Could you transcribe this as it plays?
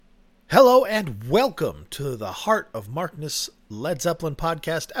Hello and welcome to the Heart of Markness Led Zeppelin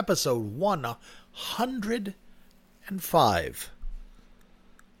podcast, episode 105.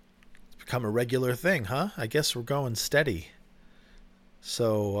 It's become a regular thing, huh? I guess we're going steady.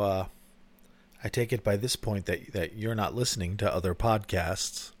 So, I take it by this point that you're not listening to other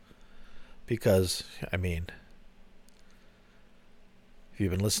podcasts. Because, if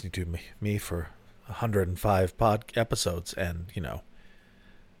you've been listening to me for 105 episodes and,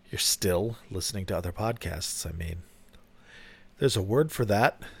 you're still listening to other podcasts. There's a word for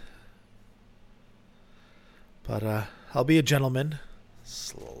that. But I'll be a gentleman.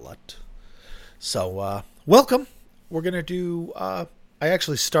 Slut. So, welcome. We're going to do... I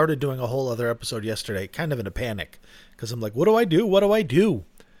actually started doing a whole other episode yesterday, kind of in a panic. Because I'm like, what do I do? What do I do?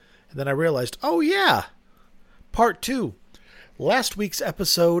 And then I realized, oh yeah, part 2. Last week's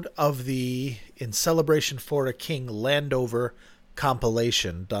episode of the In Celebration for a King Landover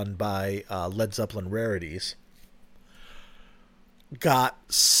compilation done by Led Zeppelin Rarities got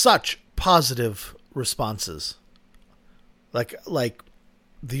such positive responses. Like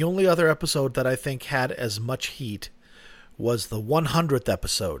the only other episode that I think had as much heat was the 100th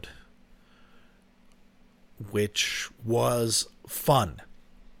episode, which was fun.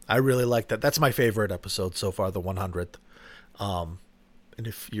 I really like that. That's my favorite episode so far, the 100th. And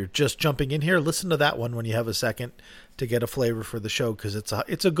if you're just jumping in here, listen to that one when you have a second to get a flavor for the show, because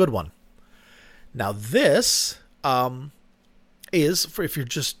it's a good one. Now this is for if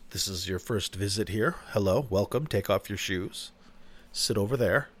this is your first visit here. Hello, welcome. Take off your shoes. Sit over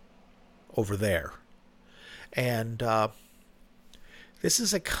there. And this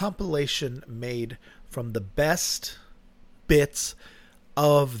is a compilation made from the best bits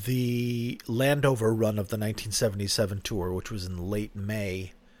of the Landover run of the 1977 tour, which was in late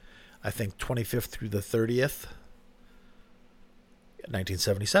May, I think 25th through the 30th,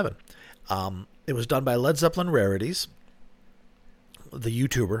 1977. It was done by Led Zeppelin Rarities, the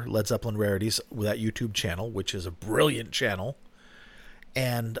YouTuber Led Zeppelin Rarities, with that YouTube channel, which is a brilliant channel.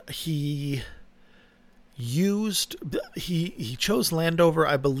 And he chose Landover,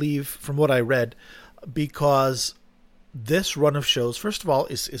 I believe, from what I read, because this run of shows, first of all,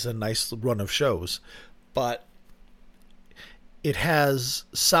 is a nice run of shows, but it has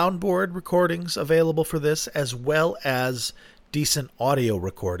soundboard recordings available for this, as well as decent audience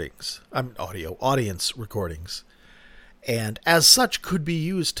recordings. And as such could be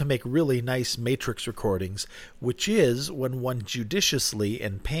used to make really nice matrix recordings, which is when one judiciously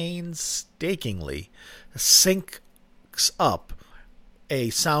and painstakingly syncs up a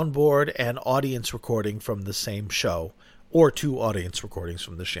soundboard and audience recording from the same show, or two audience recordings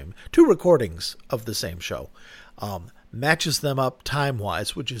from the same, two recordings of the same show, matches them up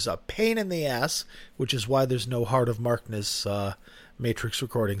time-wise, which is a pain in the ass, which is why there's no Heart of Markness matrix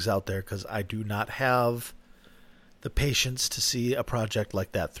recordings out there, because I do not have the patience to see a project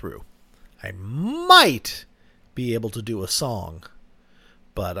like that through. I might be able to do a song,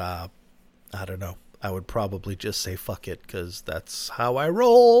 but I don't know. I would probably just say fuck it, because that's how I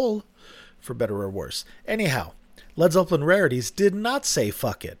roll, for better or worse. Anyhow, Led Zeppelin Rarities did not say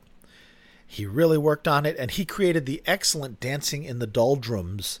fuck it. He really worked on it, and he created the excellent Dancing in the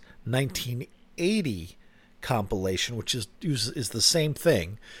Doldrums 1980 compilation, which is the same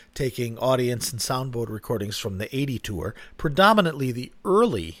thing, taking audience and soundboard recordings from the 80 tour, predominantly the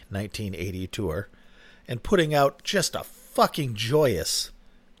early 1980 tour, and putting out just a fucking joyous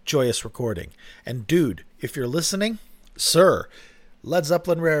recording. And dude, if you're listening, sir, Led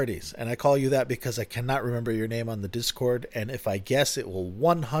Zeppelin Rarities, and I call you that because I cannot remember your name on the Discord, and if I guess, it will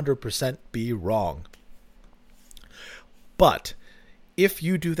 100% be wrong. But if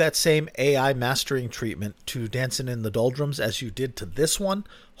you do that same AI mastering treatment to Dancing in the Doldrums as you did to this one,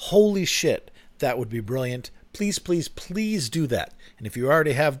 holy shit, that would be brilliant. Please, please, please do that. And if you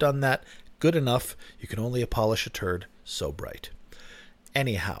already have done that, good enough. You can only polish a turd so bright.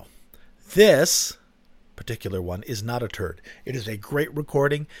 Anyhow, this particular one is not a turd. It is a great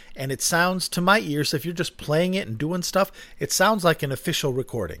recording, and it sounds, to my ears, if you're just playing it and doing stuff, it sounds like an official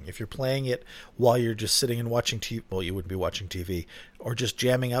recording. If you're playing it while you're just sitting and watching TV, well, you wouldn't be watching TV, or just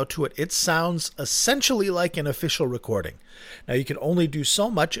jamming out to it, it sounds essentially like an official recording. Now, you can only do so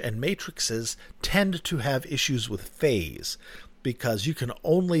much, and matrices tend to have issues with phase, because you can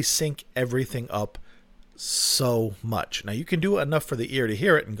only sync everything up so much. Now, you can do enough for the ear to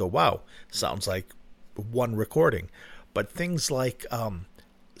hear it and go, wow, sounds like one recording. But things like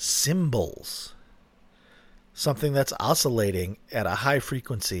cymbals, something that's oscillating at a high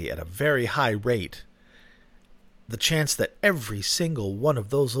frequency, at a very high rate, the chance that every single one of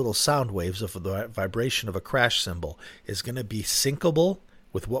those little sound waves of the vibration of a crash cymbal is going to be syncable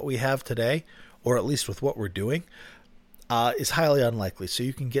with what we have today, or at least with what we're doing, is highly unlikely. So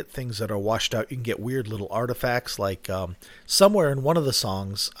you can get things that are washed out. You can get weird little artifacts, like somewhere in one of the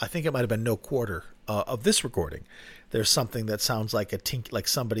songs, I think it might have been No Quarter of this recording, there's something that sounds like like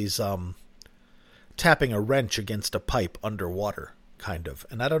somebody's tapping a wrench against a pipe underwater, kind of.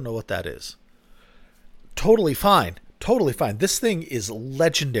 And I don't know what that is. Totally fine. Totally fine. This thing is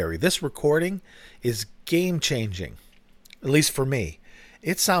legendary. This recording is game-changing, at least for me.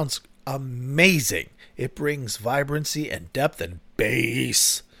 It sounds amazing. It brings vibrancy and depth and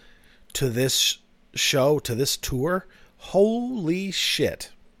bass to this show, to this tour. Holy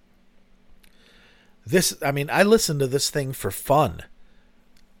shit. I listen to this thing for fun.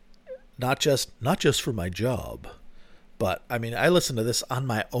 Not just for my job. But, I listen to this on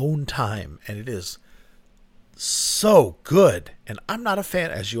my own time, and it is so good. And I'm not a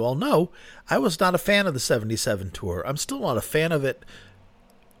fan, as you all know, I was not a fan of the 77 tour. I'm still not a fan of it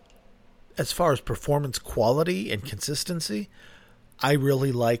as far as performance quality and consistency. I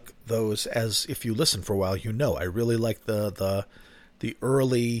really like those, as if you listen for a while, you know, I really like the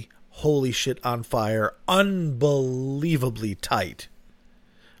early Holy Shit on Fire, unbelievably tight,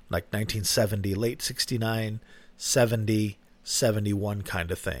 like 1970, late 69, 70, 71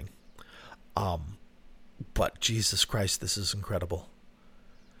 kind of thing. But Jesus Christ, this is incredible.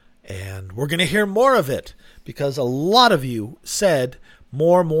 And we're going to hear more of it, because a lot of you said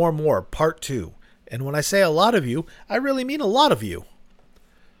more, part 2. And when I say a lot of you, I really mean a lot of you.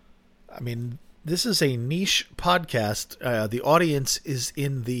 This is a niche podcast. The audience is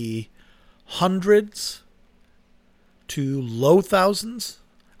in the hundreds to low thousands.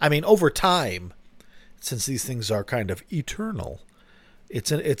 Over time, since these things are kind of eternal,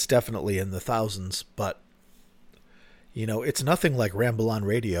 it's definitely in the thousands. But, it's nothing like Ramble on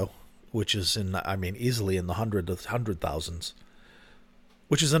Radio, which is easily in the hundred thousands.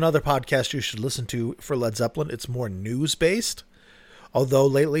 Which is another podcast you should listen to for Led Zeppelin. It's more news-based. Although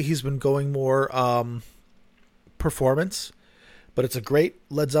lately he's been going more performance. But it's a great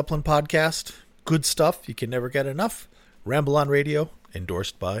Led Zeppelin podcast. Good stuff. You can never get enough. Ramble on Radio,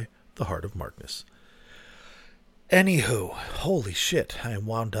 endorsed by the Heart of Markness. Anywho, holy shit, I am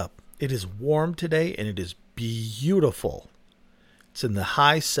wound up. It is warm today, and it is beautiful. It's in the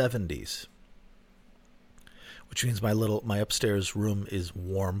high 70s. Which means my upstairs room is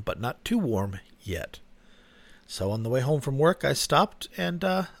warm, but not too warm yet. So on the way home from work, I stopped and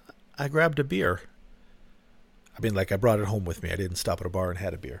I grabbed a beer. I brought it home with me. I didn't stop at a bar and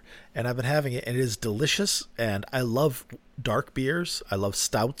had a beer. And I've been having it, and it is delicious. And I love dark beers. I love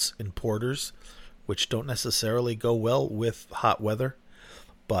stouts and porters, which don't necessarily go well with hot weather.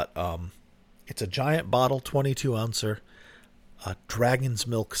 But it's a giant bottle, 22-ouncer, Dragon's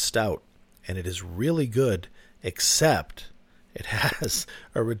Milk Stout. And it is really good, except it has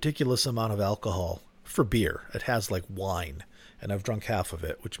a ridiculous amount of alcohol for beer. It has like wine, and I've drunk half of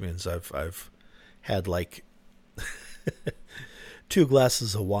it, which means I've had like 2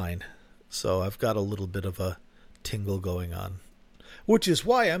 glasses of wine. So I've got a little bit of a tingle going on, which is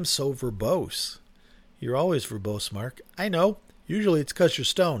why I'm so verbose. You're always verbose, Mark. I know. Usually it's because you're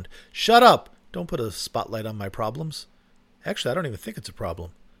stoned. Shut up. Don't put a spotlight on my problems. Actually, I don't even think it's a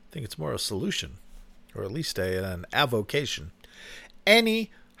problem. I think it's more a solution, or at least an avocation.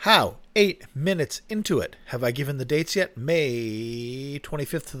 Anyhow, 8 minutes into it. Have I given the dates yet? May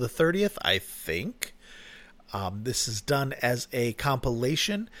 25th to the 30th, I think. This is done as a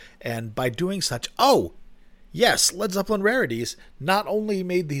compilation, and by doing such... Oh, yes, Led Zeppelin Rarities not only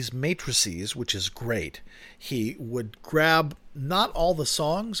made these matrices, which is great, he would grab... Not all the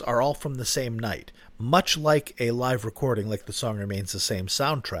songs are all from the same night. Much like a live recording, like the song remains the same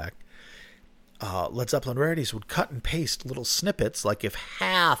soundtrack, Led Zeppelin Rarities would cut and paste little snippets, like if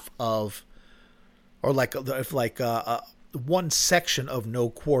half of... Or if one section of No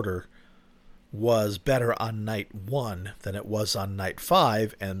Quarter was better on night 1 than it was on night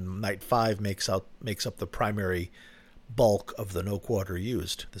 5, and night 5 makes up the primary bulk of the No Quarter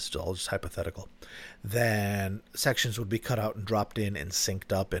used. This is all just hypothetical. Then sections would be cut out and dropped in and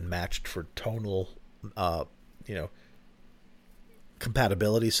synced up and matched for tonal,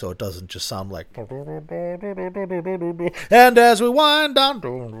 compatibility, so it doesn't just sound like... And as we wind down...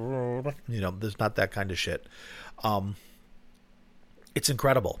 there's not that kind of shit. It's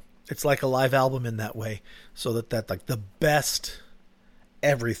incredible. It's like a live album in that way, so that like the best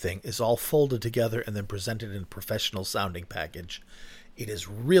everything is all folded together and then presented in a professional sounding package. It is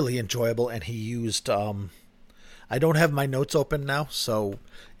really enjoyable, and he used... I don't have my notes open now, so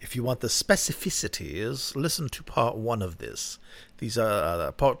if you want the specificities, listen to part 1 of this. These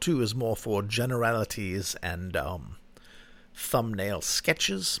part 2 is more for generalities and thumbnail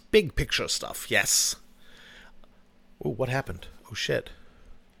sketches, big picture stuff, yes. Oh, what happened? Oh, shit.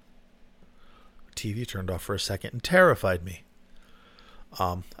 TV turned off for a second and terrified me.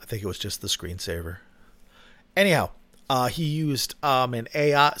 I think it was just the screensaver. Anyhow, he used an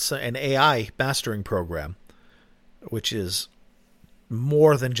AI mastering program, which is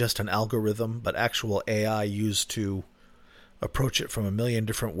more than just an algorithm, but actual AI used to approach it from a million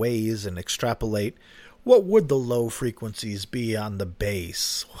different ways and extrapolate what would the low frequencies be on the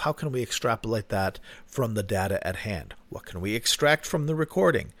bass. How can we extrapolate that from the data at hand? What can we extract from the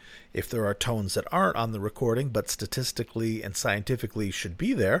recording? If there are tones that aren't on the recording but statistically and scientifically should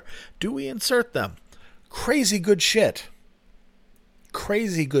be there, do we insert them? Crazy good shit.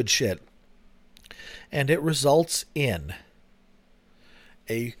 Crazy good shit. And it results in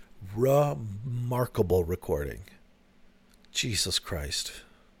a remarkable recording. Jesus Christ.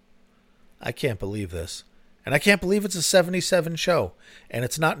 I can't believe this. And I can't believe it's a 77 show. And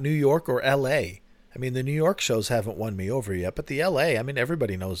it's not New York or LA. I mean, the New York shows haven't won me over yet, but the LA, I mean,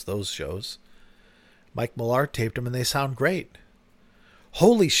 everybody knows those shows. Mike Millard taped them and they sound great.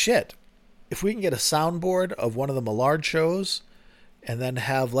 Holy shit. If we can get a soundboard of one of the Millard shows and then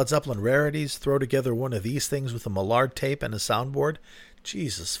have Led Zeppelin Rarities throw together one of these things with a Millard tape and a soundboard,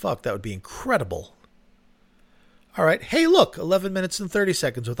 Jesus fuck, that would be incredible. All right. Hey, look, 11 minutes and 30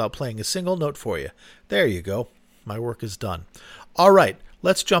 seconds without playing a single note for you. There you go. My work is done. All right.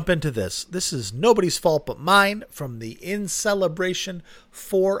 Let's jump into this. This is Nobody's Fault But Mine from the In Celebration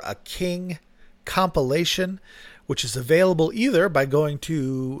for a King compilation, which is available either by going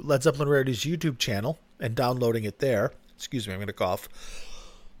to Led Zeppelin Rarities' YouTube channel and downloading it there. Excuse me, I'm going to cough.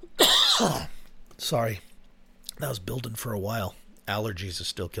 Sorry. That was building for a while. Allergies are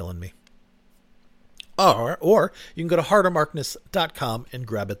still killing me. Or you can go to hardermarkness.com and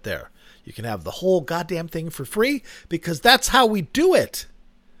grab it there. You can have the whole goddamn thing for free because that's how we do it.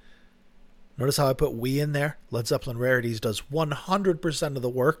 Notice how I put we in there? Led Zeppelin Rarities does 100% of the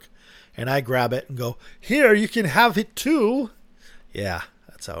work, and I grab it and go, here, you can have it too. Yeah,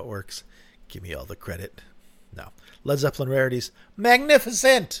 that's how it works. Give me all the credit. No. Led Zeppelin Rarities,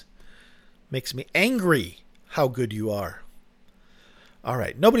 magnificent. Makes me angry how good you are. All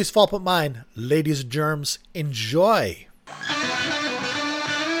right, Nobody's Fault But Mine. Ladies and germs, enjoy.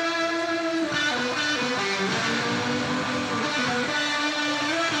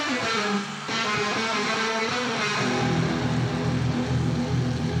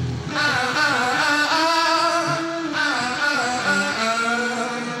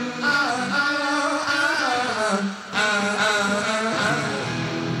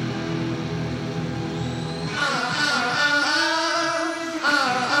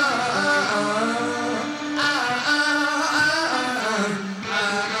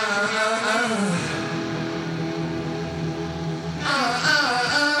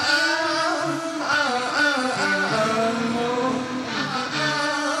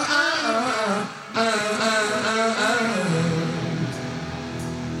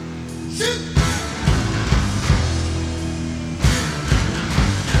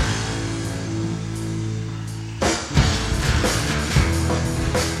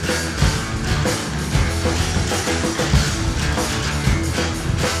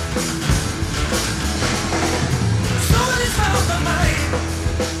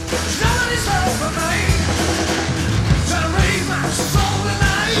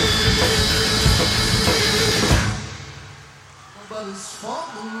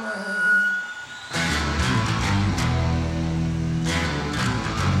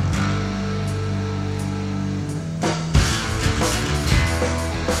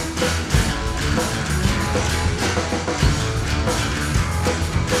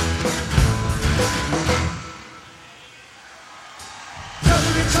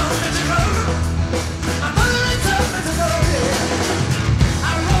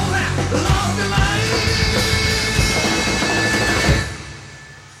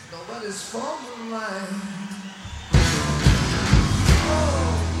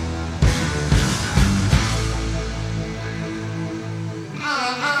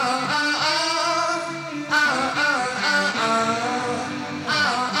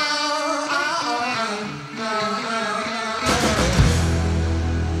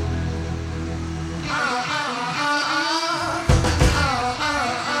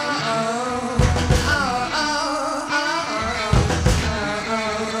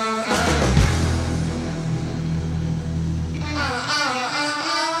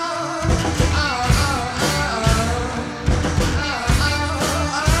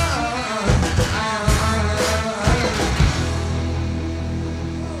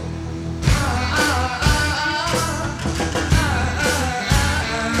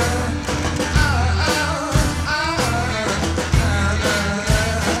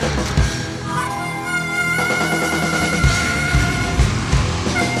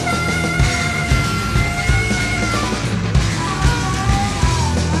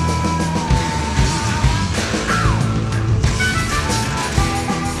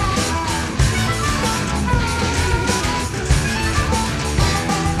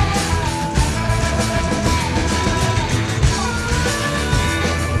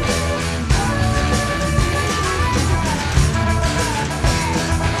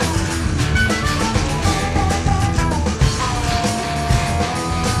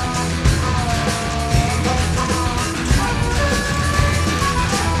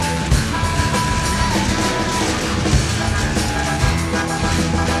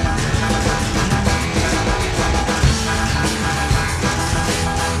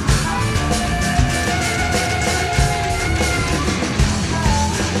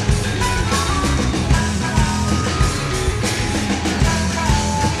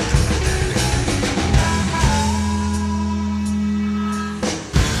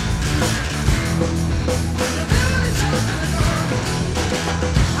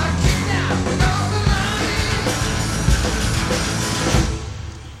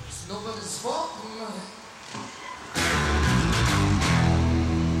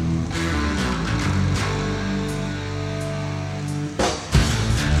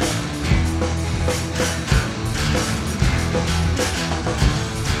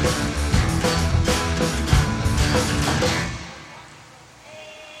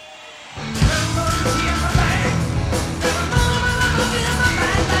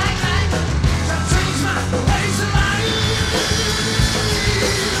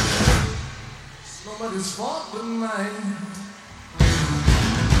 mind.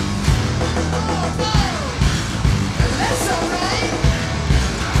 Oh, no. That's alright.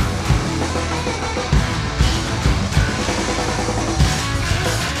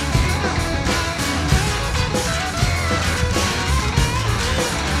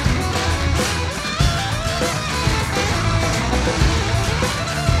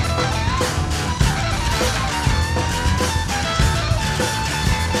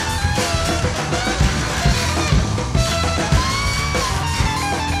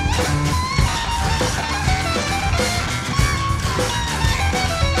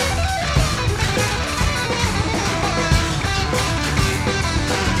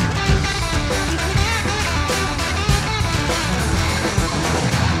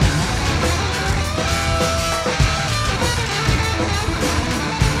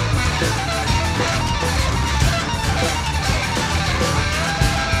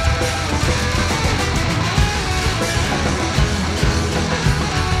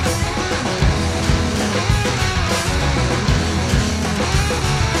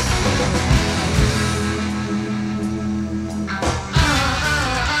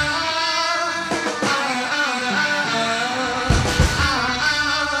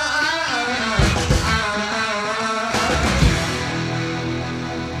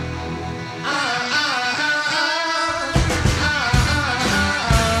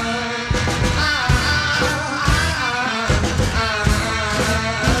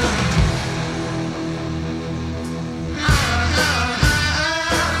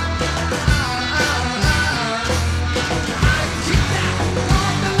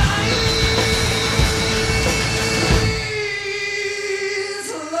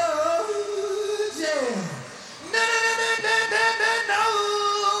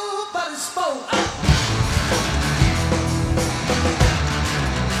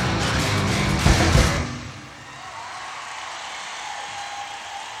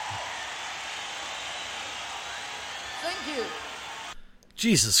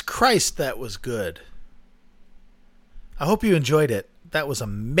 Jesus Christ, that was good. I hope you enjoyed it. That was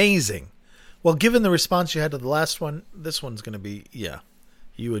amazing. Well, given the response you had to the last one, this one's going to be, yeah,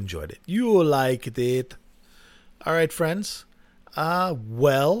 you enjoyed it. You liked it. All right, friends.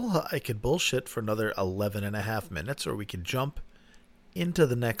 Well, I could bullshit for another 11 and a half minutes, or we could jump into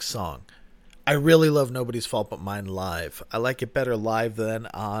the next song. I really love Nobody's Fault But Mine live. I like it better live than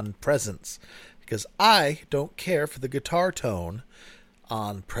on Presence, because I don't care for the guitar tone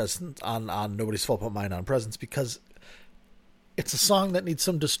on Nobody's Fault But Mine on Presence, because it's a song that needs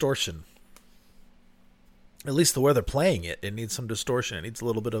some distortion. At least the way they're playing it, it needs some distortion. It needs a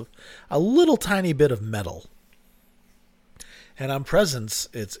little tiny bit of metal. And on Presence,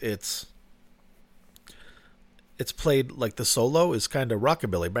 it's played like the solo is kind of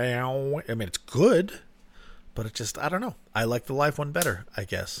rockabilly. I mean, it's good, but it just, I don't know. I like the live one better, I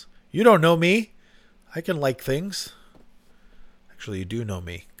guess. You don't know me. I can like things. Actually, you do know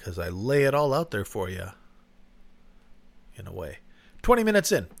me, because I lay it all out there for you. In a way. 20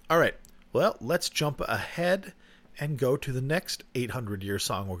 minutes in. All right. Well, let's jump ahead and go to the next 800-year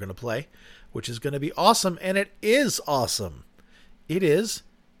song we're going to play, which is going to be awesome, and it is awesome. It is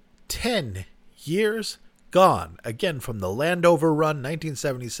 10 Years Gone. Again, from the Landover run,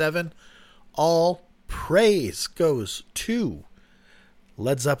 1977. All praise goes to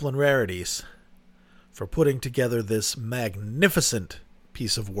Led Zeppelin Rarities for putting together this magnificent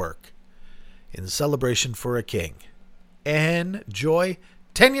piece of work in celebration for a king. Enjoy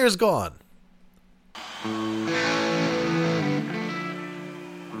 10 Years Gone.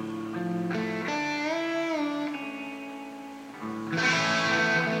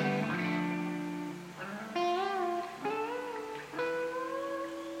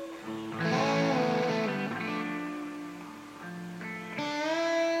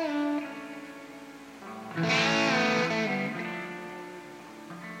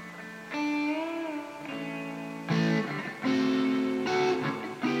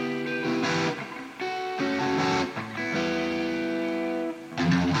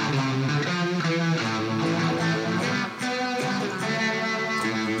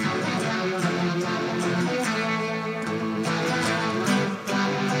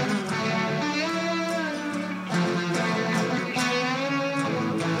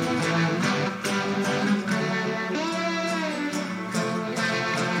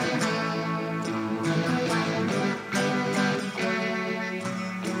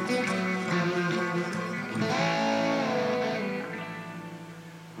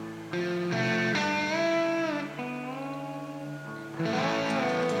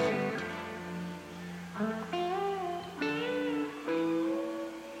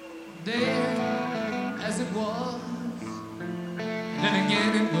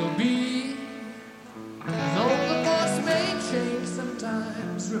 and it will be. Though the course may change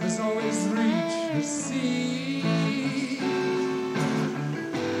sometimes, rivers always reach the sea.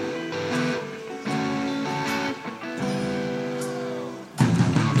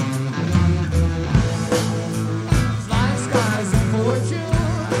 Flying skies of fortune,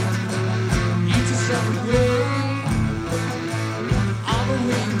 each a separate way. On the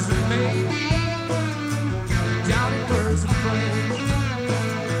wings of maybe, doubting birds of prey.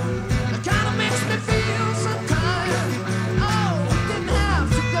 It kinda makes me feel sometimes, oh, didn't have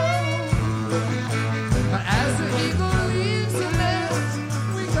to go. But as the eagle leaves the nest,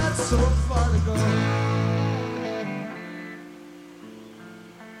 we got so far to go.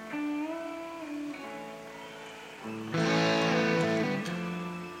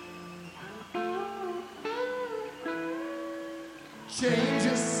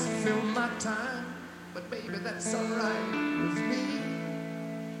 Changes fill my time, but baby, that's alright with me.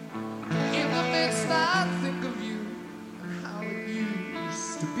 In the midst, I think of you and how it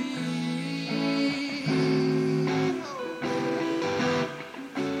used to be.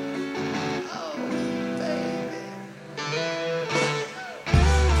 Oh, baby.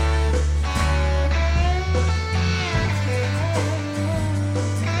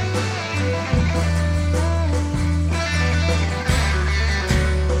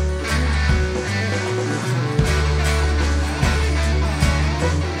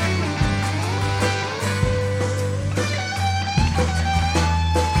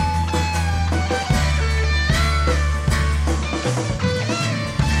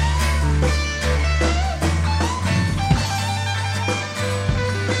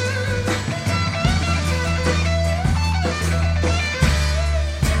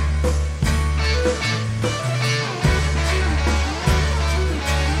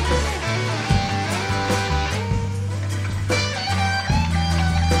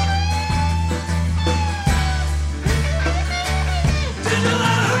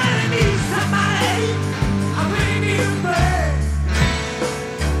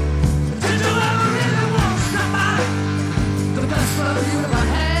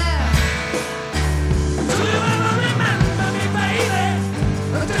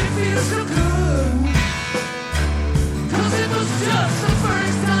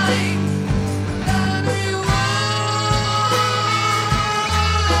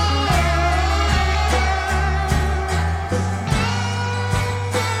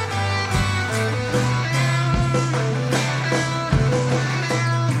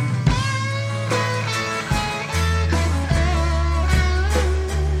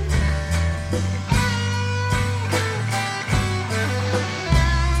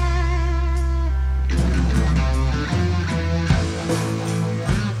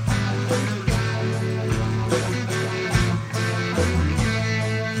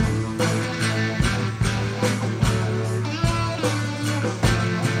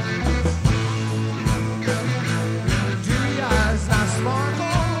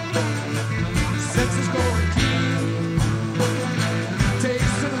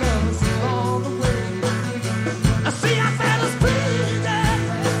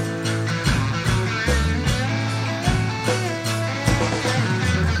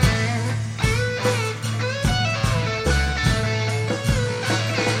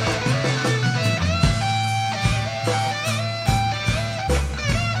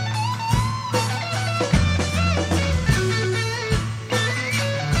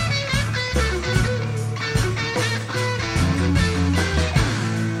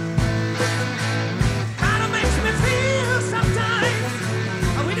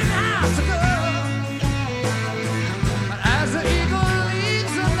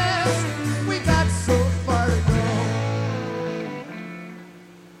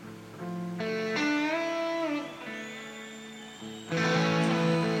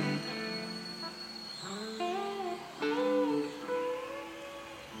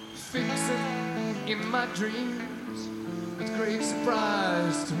 In my dreams, with great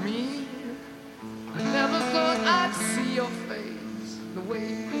surprise to me, I never thought I'd see your face the way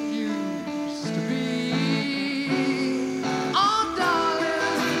it used to be. Oh,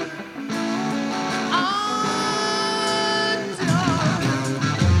 darling, oh, darling,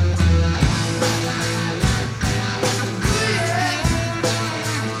 yeah.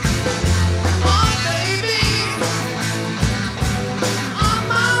 Oh, baby, oh,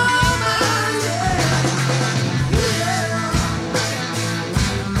 mama, yeah, yeah.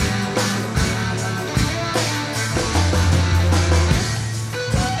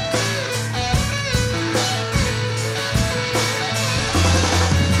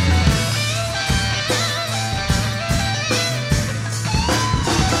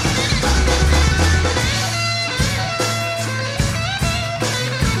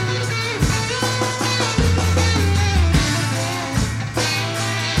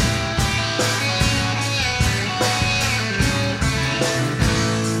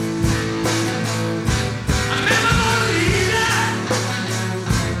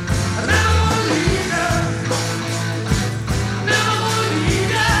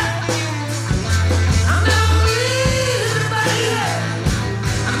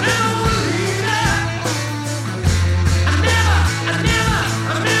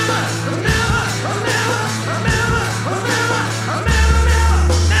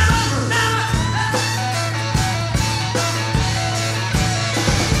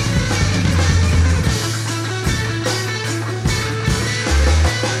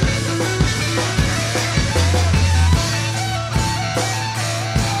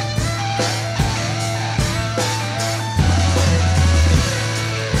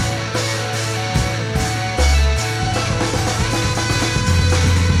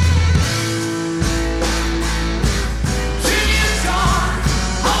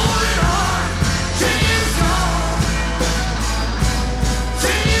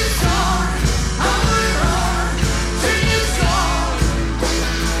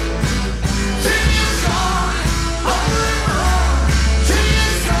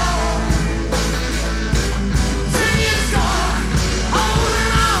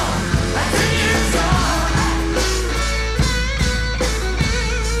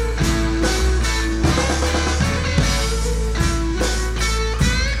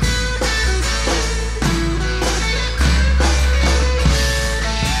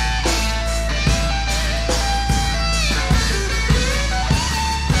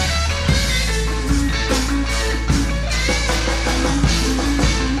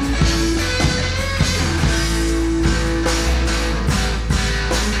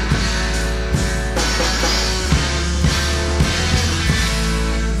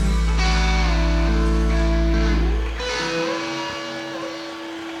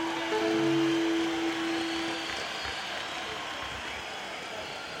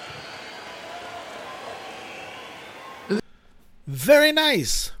 Very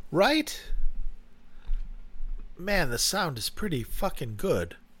nice, right? Man, the sound is pretty fucking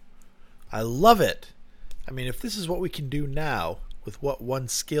good. I love it. I mean, if this is what we can do now with what one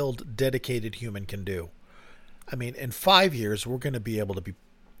skilled, dedicated human can do, I mean, in 5 years, we're going to be able to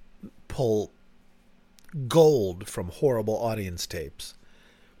pull gold from horrible audience tapes.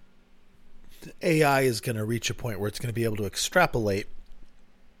 AI is going to reach a point where it's going to be able to extrapolate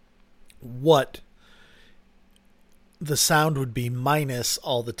what the sound would be minus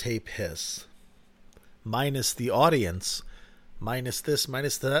all the tape hiss, minus the audience, minus this,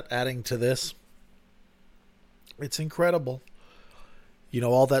 minus that, adding to this. It's incredible. You know,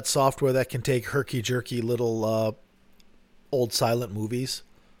 all that software that can take herky-jerky little old silent movies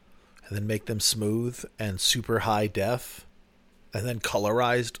and then make them smooth and super high def and then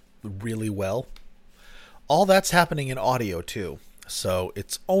colorized really well. All that's happening in audio too. So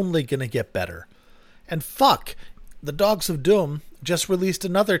it's only going to get better. And fuck, the Dogs of Doom just released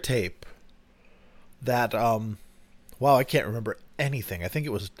another tape that, wow, I can't remember anything. I think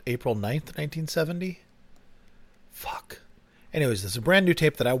it was April 9th, 1970. Fuck. Anyways, there's a brand new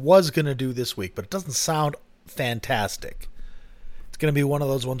tape that I was going to do this week, but it doesn't sound fantastic. It's going to be one of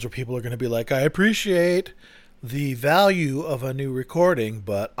those ones where people are going to be like, I appreciate the value of a new recording,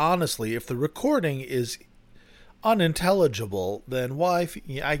 but honestly, if the recording is unintelligible, then why?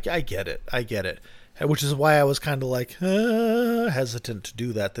 I get it. I get it. Which is why I was kind of like hesitant to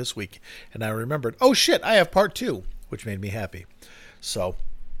do that this week. And I remembered, oh shit, I have part 2, which made me happy. So,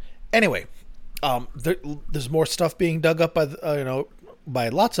 anyway, there's more stuff being dug up by by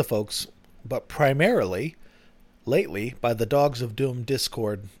lots of folks, but primarily lately by the Dogs of Doom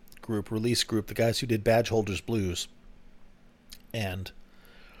Discord release group, the guys who did Badge Holders Blues. And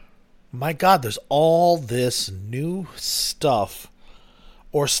my God, there's all this new stuff,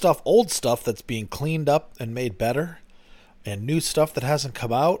 or old stuff that's being cleaned up and made better, and new stuff that hasn't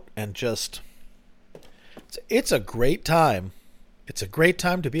come out, and just it's a great time. It's a great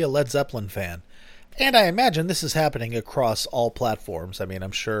time to be a Led Zeppelin fan. And I imagine this is happening across all platforms. I mean,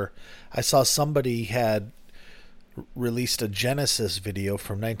 I'm sure I saw somebody had released a Genesis video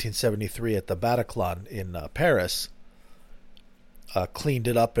from 1973 at the Bataclan in Paris, cleaned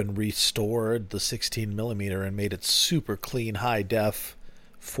it up and restored the 16 millimeter and made it super clean, high def,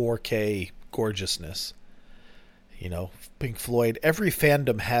 4K gorgeousness. You know, Pink Floyd, every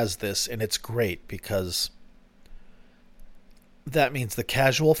fandom has this, and it's great because that means the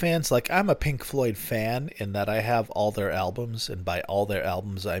casual fans, like I'm a Pink Floyd fan in that I have all their albums, and by all their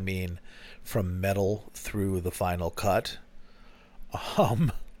albums I mean from metal through the final cut.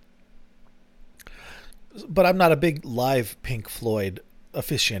 But I'm not a big live Pink Floyd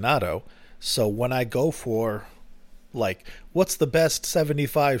aficionado, so when I go for, like, what's the best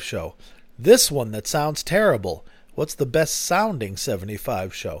 75 show? This one that sounds terrible. What's the best sounding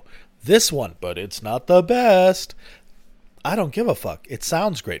 75 show? This one, but it's not the best. I don't give a fuck. It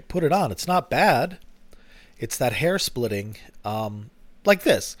sounds great. Put it on. It's not bad. It's that hair splitting, like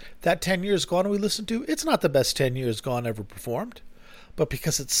this. That 10 Years Gone we listened to, it's not the best 10 Years Gone ever performed. But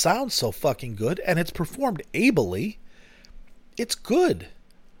because it sounds so fucking good, and it's performed ably, it's good.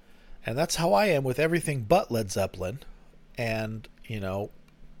 And that's how I am with everything but Led Zeppelin. And, you know,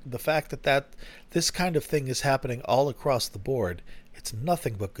 the fact that this kind of thing is happening all across the board, it's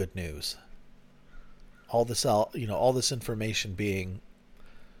nothing but good news. All this information being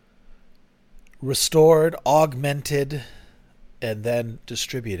restored, augmented, and then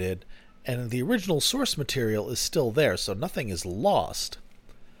distributed, and the original source material is still there, so nothing is lost.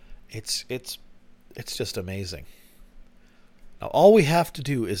 It's just amazing. Now, all we have to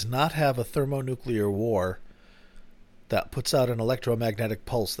do is not have a thermonuclear war that puts out an electromagnetic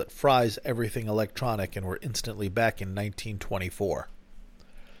pulse that fries everything electronic, and we're instantly back in 1924.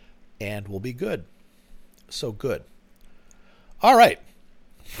 And we'll be good. So good. All right.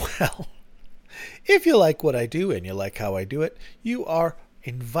 Well, if you like what I do and you like how I do it, you are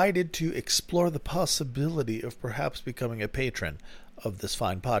invited to explore the possibility of perhaps becoming a patron of this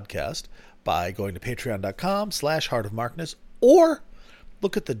fine podcast by going to patreon.com/heartofmarkness, or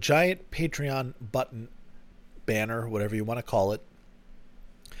look at the giant Patreon button, banner, whatever you want to call it,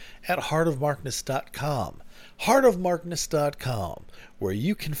 at heartofmarkness.com. heartofmarkness.com, where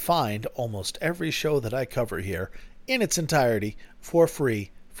you can find almost every show that I cover here in its entirety for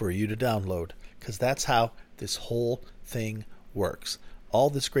free for you to download, because that's how this whole thing works. All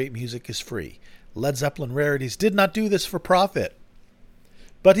this great music is free. Led Zeppelin Rarities did not do this for profit.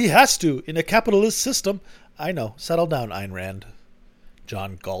 But he has to in a capitalist system. I know. Settle down, Ayn Rand.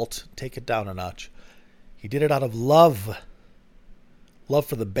 John Galt, take it down a notch. He did it out of love. Love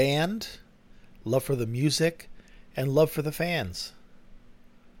for the band, love for the music, and love for the fans.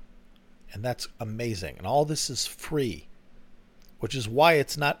 And that's amazing. And all this is free, which is why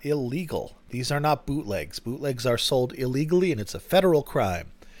it's not illegal. These are not bootlegs. Bootlegs are sold illegally, and it's a federal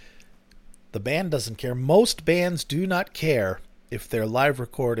crime. The band doesn't care. Most bands do not care if their live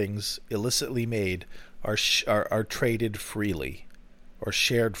recordings, illicitly made, are traded freely or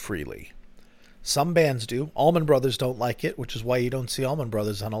shared freely. Some bands do. Allman Brothers don't like it, which is why you don't see Allman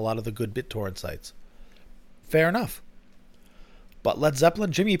Brothers on a lot of the good BitTorrent sites. Fair enough. But Led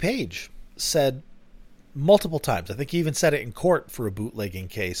Zeppelin, Jimmy Page said multiple times, I think he even said it in court for a bootlegging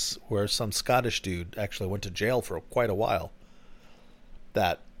case where some Scottish dude actually went to jail for quite a while,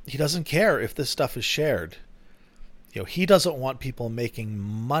 that he doesn't care if this stuff is shared. You know, he doesn't want people making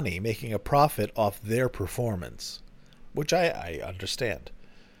money, making a profit off their performance, which I understand.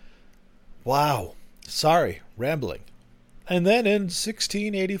 Wow. Sorry, rambling. And then in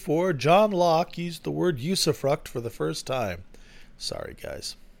 1684, John Locke used the word usufruct for the first time. Sorry,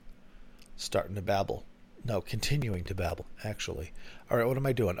 guys. Starting to babble. No, continuing to babble, actually. All right, what am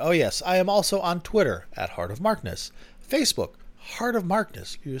I doing? Oh, yes, I am also on Twitter at Heart of Markness. Facebook, Heart of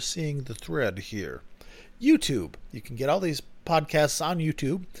Markness. You're seeing the thread here. YouTube. You can get all these podcasts on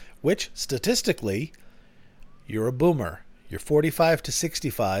YouTube, which, statistically, you're a boomer. You're 45 to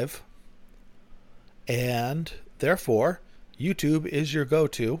 65. And, therefore, YouTube is your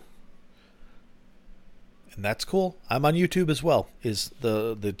go-to. And that's cool. I'm on YouTube as well, is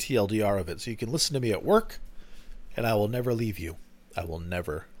the TLDR of it. So you can listen to me at work, and I will never leave you. I will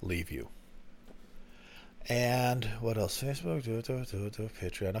never leave you. And what else? Facebook,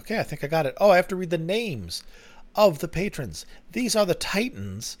 Patreon. Okay, I think I got it. Oh, I have to read the names of the patrons. These are the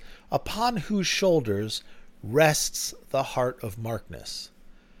titans upon whose shoulders rests the heart of Markness.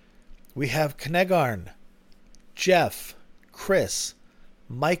 We have Knegarn, Jeff, Chris,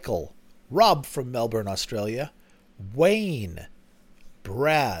 Michael, Rob from Melbourne, Australia, Wayne,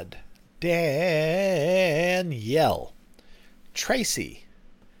 Brad, Danielle, Tracy,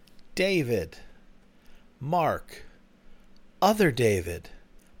 David, Mark, Other David,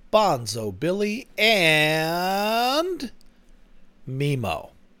 Bonzo Billy, and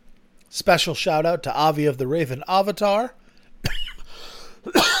Mimo. Special shout out to Avi of the Raven Avatar.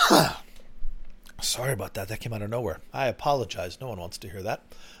 Sorry about that. That came out of nowhere. I apologize. No one wants to hear that.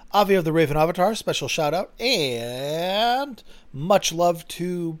 Avi of the Raven Avatar, special shout out. And much love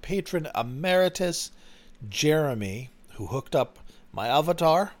to patron emeritus Jeremy, who hooked up my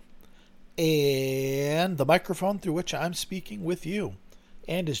avatar and the microphone through which I'm speaking with you,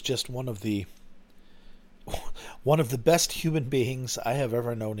 and is just one of the best human beings I have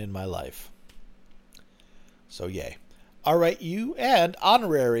ever known in my life. So yay. All right, you and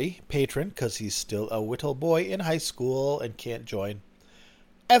honorary patron, because he's still a little boy in high school and can't join,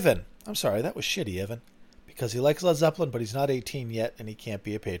 Evan. I'm sorry, that was shitty, Evan, because he likes Led Zeppelin, but he's not 18 yet and he can't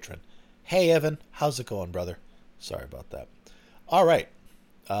be a patron. Hey, Evan, how's it going, brother? Sorry about that. All right.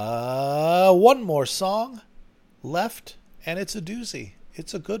 One more song left, and it's a doozy.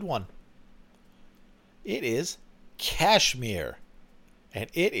 It's a good one. It is Kashmir, and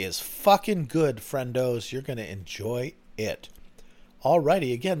it is fucking good, friendos. You're going to enjoy it.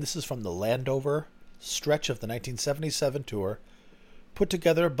 Alrighty, again, this is from the Landover stretch of the 1977 tour, put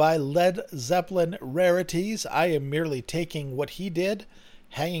together by Led Zeppelin Rarities. I am merely taking what he did,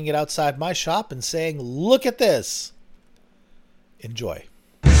 hanging it outside my shop, and saying, look at this. Enjoy.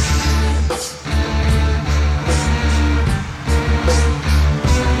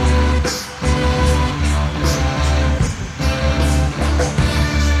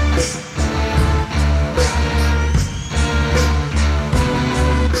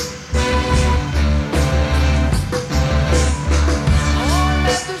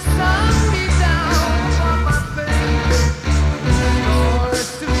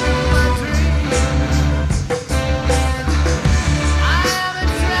 I am a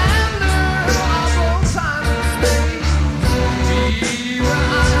traveler.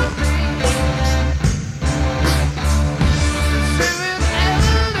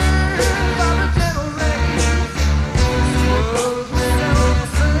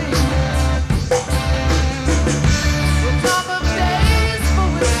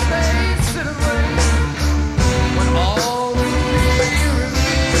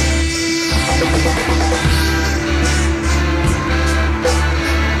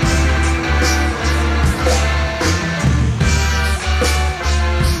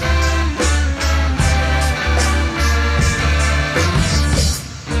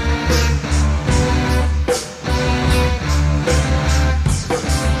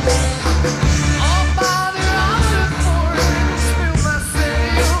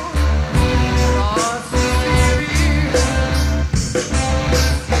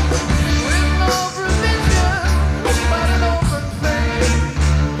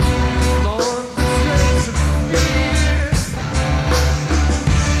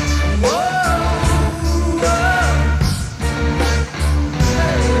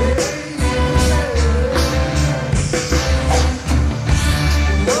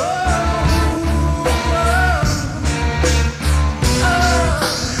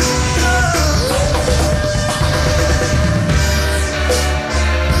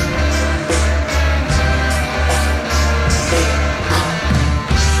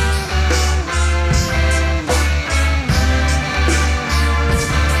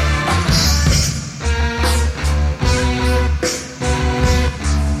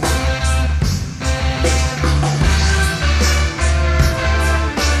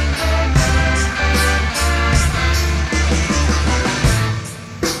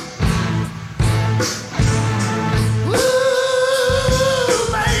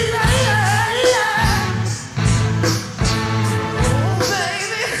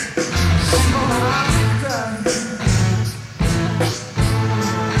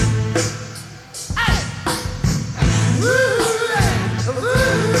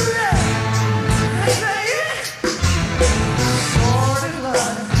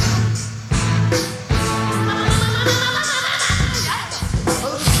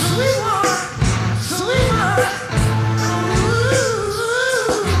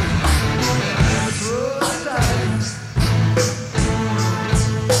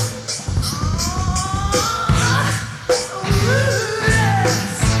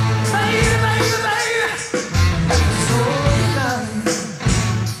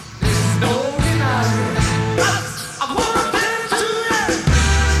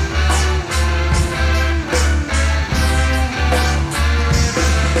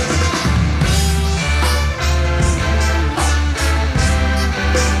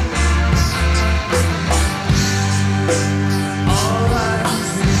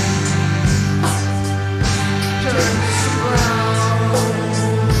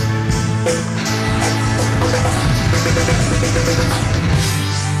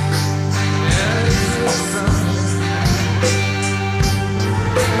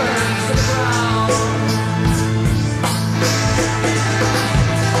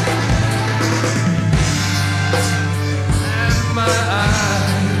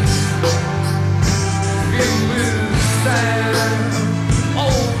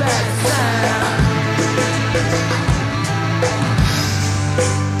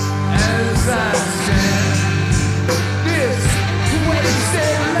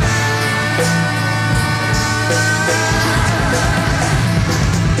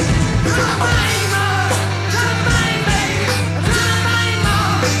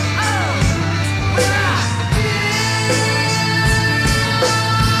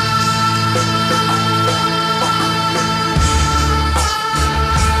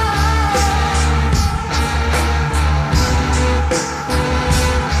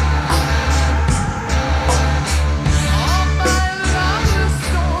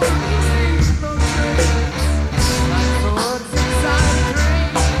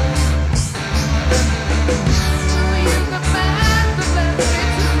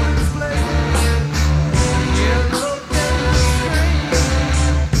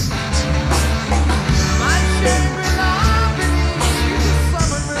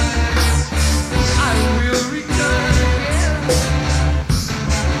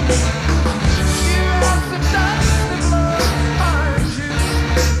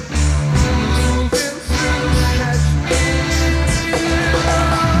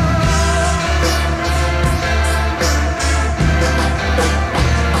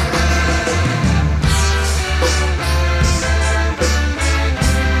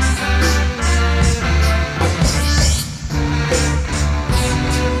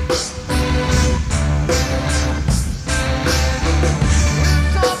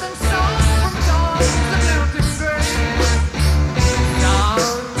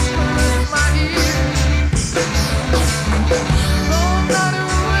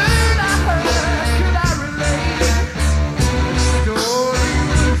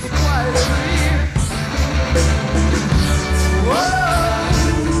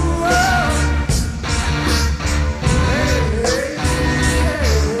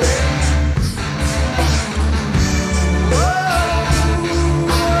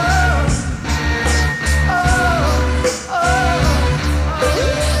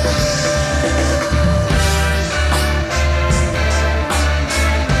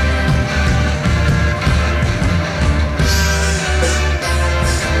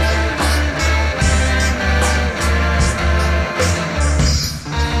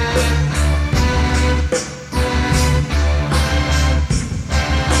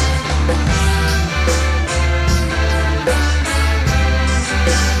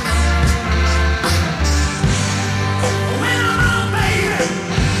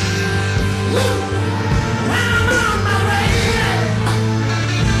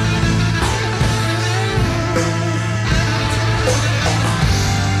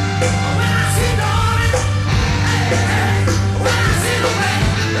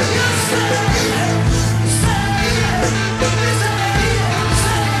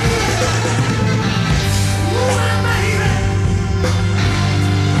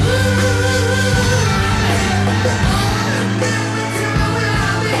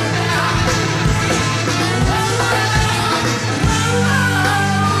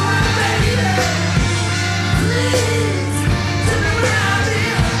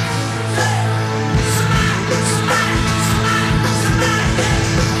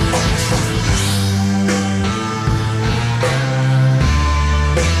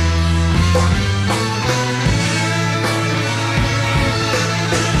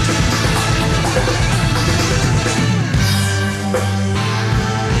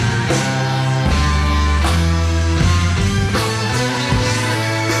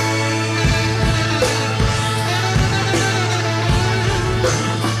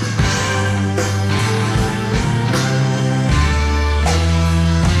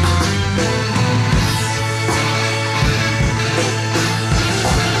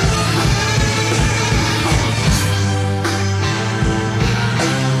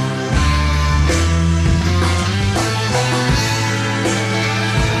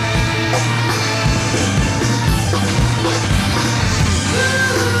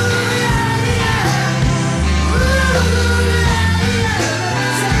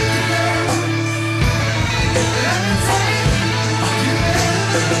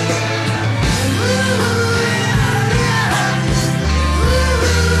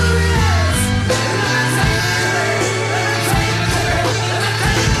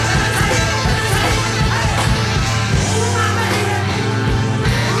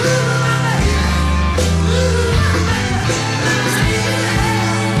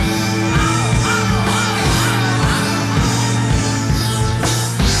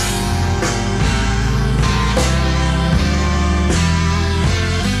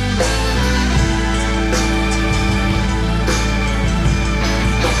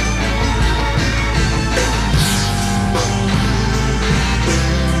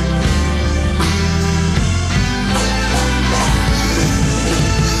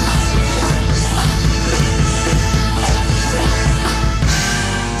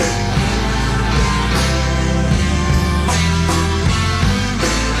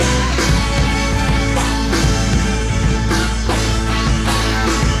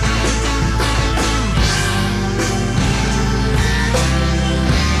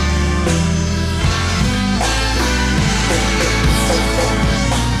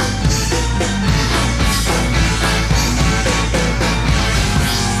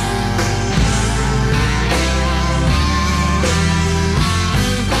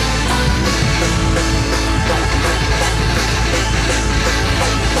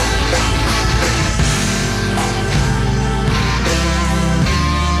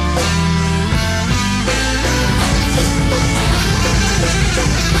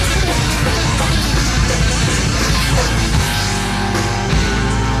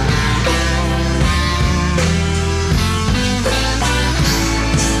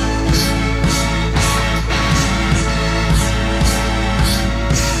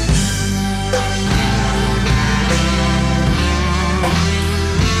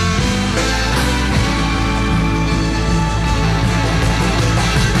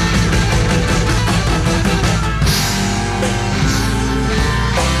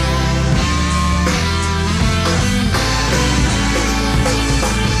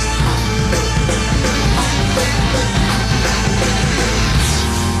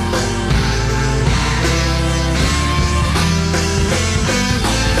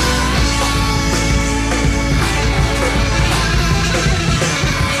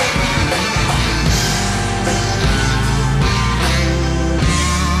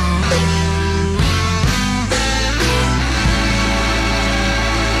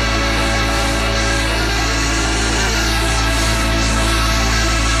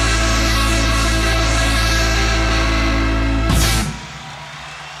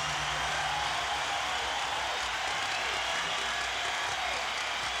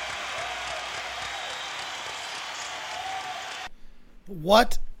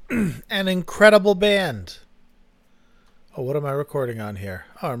 What an incredible band. Oh, what am I recording on here?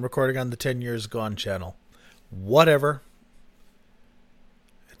 Oh, I'm recording on the 10 Years Gone channel. Whatever.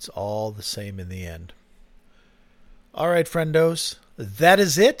 It's all the same in the end. All right, friendos. That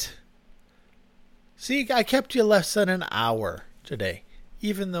is it. See, I kept you less than an hour today,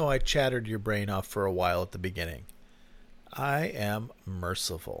 even though I chattered your brain off for a while at the beginning. I am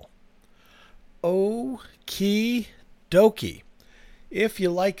merciful. Okie dokie. If you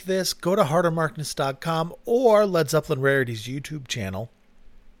like this, go to heartofmarkness.com or Led Zeppelin Rarities YouTube channel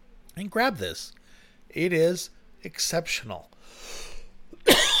and grab this. It is exceptional.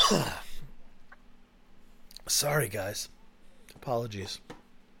 Sorry, guys. Apologies.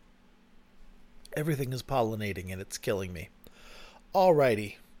 Everything is pollinating and it's killing me.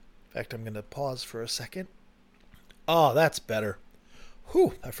 Alrighty. In fact, I'm going to pause for a second. Oh, that's better.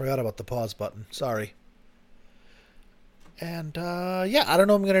 Whew, I forgot about the pause button. Sorry. And yeah, I don't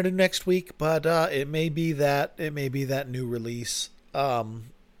know what I'm gonna do next week, but it may be that new release,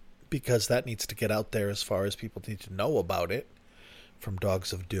 because that needs to get out there as far as people need to know about it from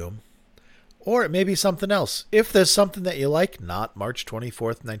Dogs of Doom, or it may be something else. If there's something that you like, not March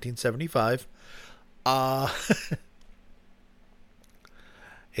 24th, 1975,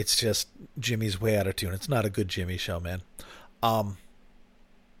 it's just Jimmy's way out of tune. It's not a good Jimmy show, man.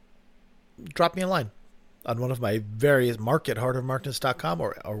 Drop me a line on one of my various mark@heartofmarkness.com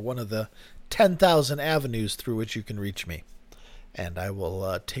or one of the 10,000 avenues through which you can reach me. And I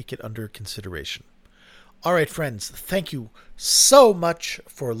will take it under consideration. All right, friends, thank you so much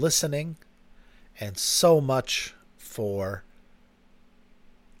for listening and so much for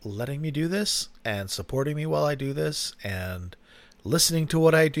letting me do this and supporting me while I do this and listening to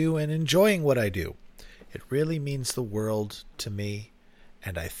what I do and enjoying what I do. It really means the world to me,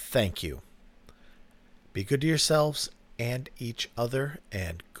 and I thank you. Be good to yourselves and each other,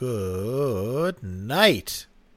 and good night.